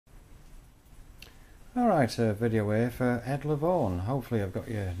Alright, a video here for Ed Lovvorn. Hopefully I've got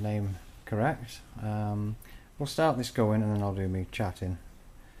your name correct. We'll start this going and then I'll do me chatting.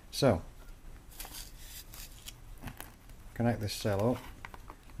 So, connect this cell up.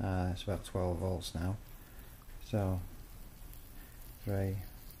 It's about 12 volts now. So, 3,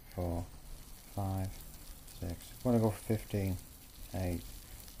 4, 5, 6. I want to go for 15, 8,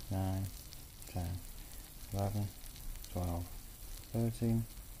 9, 10, 11, 12, 13,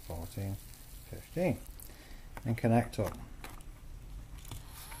 14, 15, and connect up.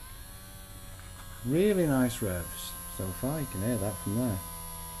 Really nice revs so far, you can hear that from there.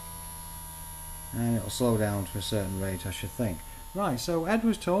 And it'll slow down to a certain rate, I should think. Right, so Ed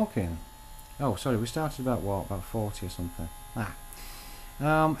was talking. Oh, sorry, we started about what? About 40 or something.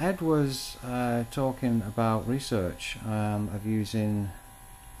 Ed was talking about research of using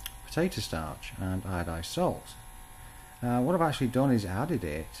potato starch and iodized salt. What I've actually done is added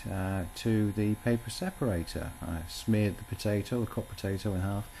it to the paper separator. I smeared the cut potato in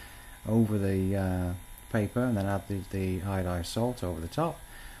half over the paper and then added the iodized salt over the top.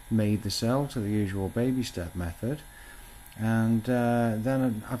 Made the cell to the usual baby step method, and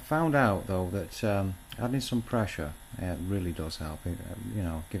then I found out though that adding some pressure, it really does help. It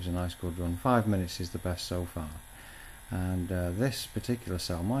gives a nice good run. 5 minutes is the best so far, and this particular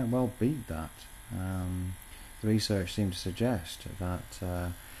cell might well beat that. The research seemed to suggest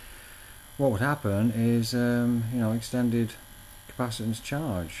that what would happen is extended capacitance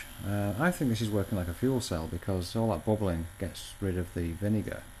charge. I think this is working like a fuel cell because all that bubbling gets rid of the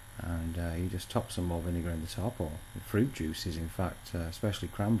vinegar, and you just top some more vinegar in the top, or fruit juices in fact, especially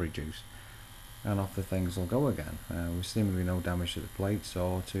cranberry juice, and off the things will go again, with seemingly no damage to the plates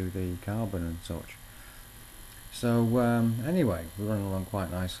or to the carbon and such. So anyway, we're running along quite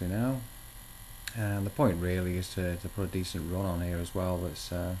nicely now. And the point really is to put a decent run on here as well, that's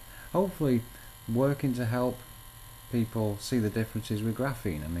hopefully working to help people see the differences with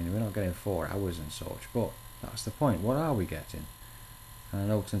graphene. I mean, we're not getting 4 hours and such, but that's the point. What are we getting? And I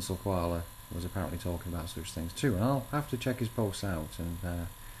know Tinsel Koala was apparently talking about such things too, and I'll have to check his posts out and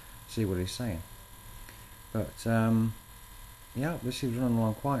see what he's saying. But yeah, this is running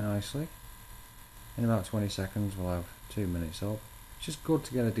along quite nicely. In about 20 seconds we'll have 2 minutes up. It's just good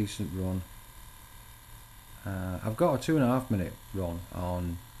to get a decent run. I've got a 2.5 minute run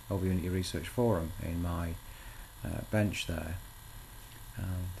on Over Unity Research Forum in my bench there,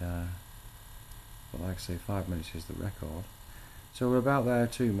 and but like I say, 5 minutes is the record. So we're about there,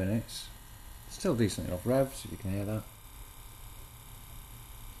 2 minutes. Still decent enough revs, you can hear that,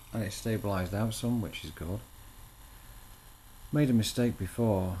 and it's stabilised out some, which is good. Made a mistake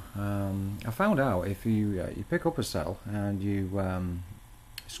before. I found out if you pick up a cell and you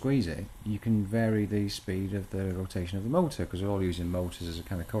squeeze it, you can vary the speed of the rotation of the motor, because we're all using motors as a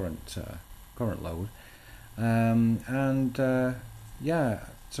kind of current load. Yeah,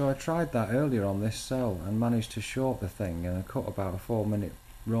 so I tried that earlier on this cell and managed to short the thing, and I cut about a 4 minute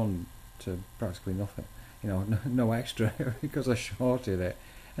run to practically nothing, no extra, because I shorted it,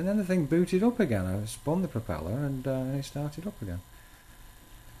 and then the thing booted up again. I spun the propeller and it started up again.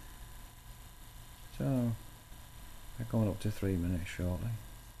 So we're going up to 3 minutes shortly.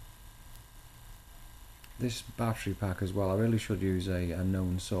 This battery pack as well, I really should use a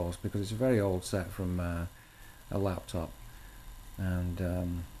known source, because it's a very old set from a laptop, and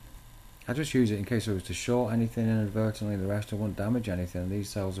I just use it in case I was to short anything inadvertently. The rest I won't damage anything. These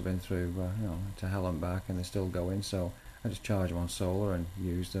cells have been through to hell and back, and they're still going, so I just charge them on solar and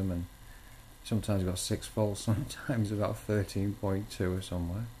use them, and sometimes I've got 6 volts, sometimes about 13.2 or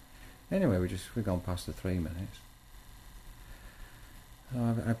somewhere. Anyway, we've gone past the 3 minutes.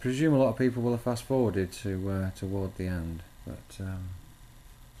 I presume a lot of people will have fast forwarded to toward the end, but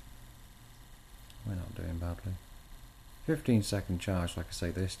we're not doing badly. 15-second charge, like I say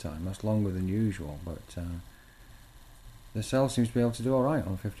this time. That's longer than usual, but the cell seems to be able to do alright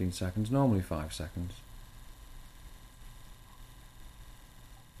on 15 seconds, normally 5 seconds.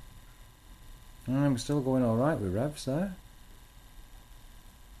 And I'm still going alright with revs there.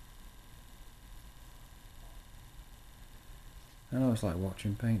 I know it's like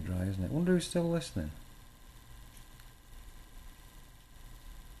watching paint dry, isn't it? Wonder who's still listening.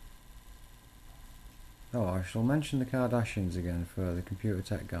 Oh, I shall mention the Kardashians again for the computer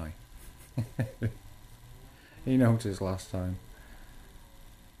tech guy. He noticed last time.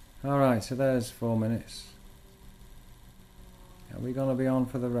 Alright, so there's 4 minutes. Are we going to be on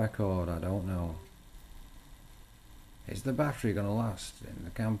for the record? I don't know. Is the battery going to last in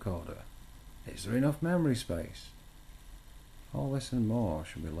the camcorder? Is there enough memory space? All this and more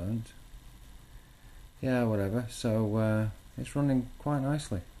should be learnt. Yeah, whatever. So it's running quite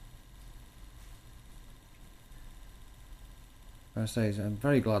nicely. I say I'm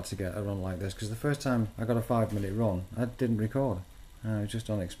very glad to get a run like this, because the first time I got a 5-minute run, I didn't record. It was just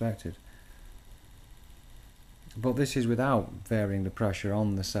unexpected. But this is without varying the pressure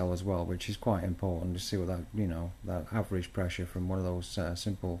on the cell as well, which is quite important to see what that, that average pressure from one of those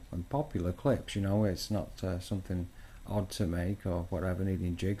simple and popular clips. It's not something odd to make or whatever,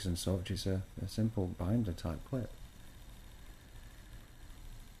 needing jigs and such. It's a simple binder type clip.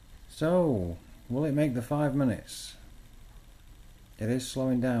 So, will it make the 5 minutes? It is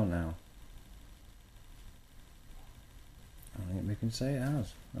slowing down now. I think we can say it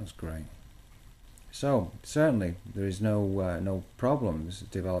has. That's great. So, certainly there is no problems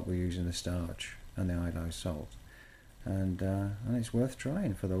developed with using the starch and the iodized salt. And it's worth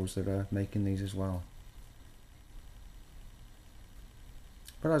trying for those that are making these as well.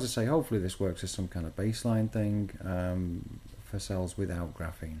 But as I say, hopefully this works as some kind of baseline thing for cells without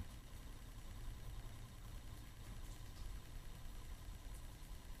graphene.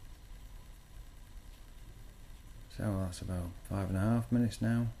 So that's about 5.5 minutes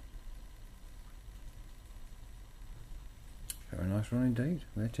now. Very nice run indeed.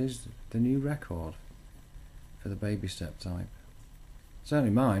 It is the new record for the baby step type.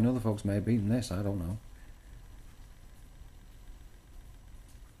 Certainly mine. Other folks may have beaten this, I don't know.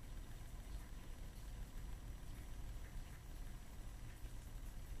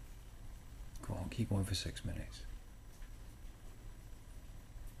 Go on, keep going for 6 minutes.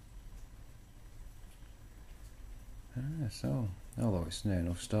 So, although it's near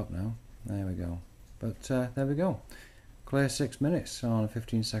enough stop now. There we go. But there we go. Clear 6 minutes on a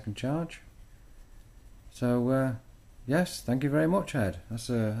 15-second charge. So yes, thank you very much, Ed. That's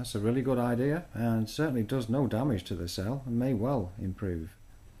a really good idea, and certainly does no damage to the cell and may well improve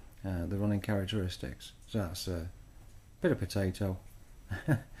the running characteristics. So that's a bit of potato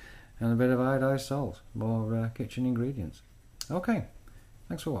and a bit of iodized salt, more kitchen ingredients. Okay,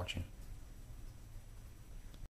 thanks for watching.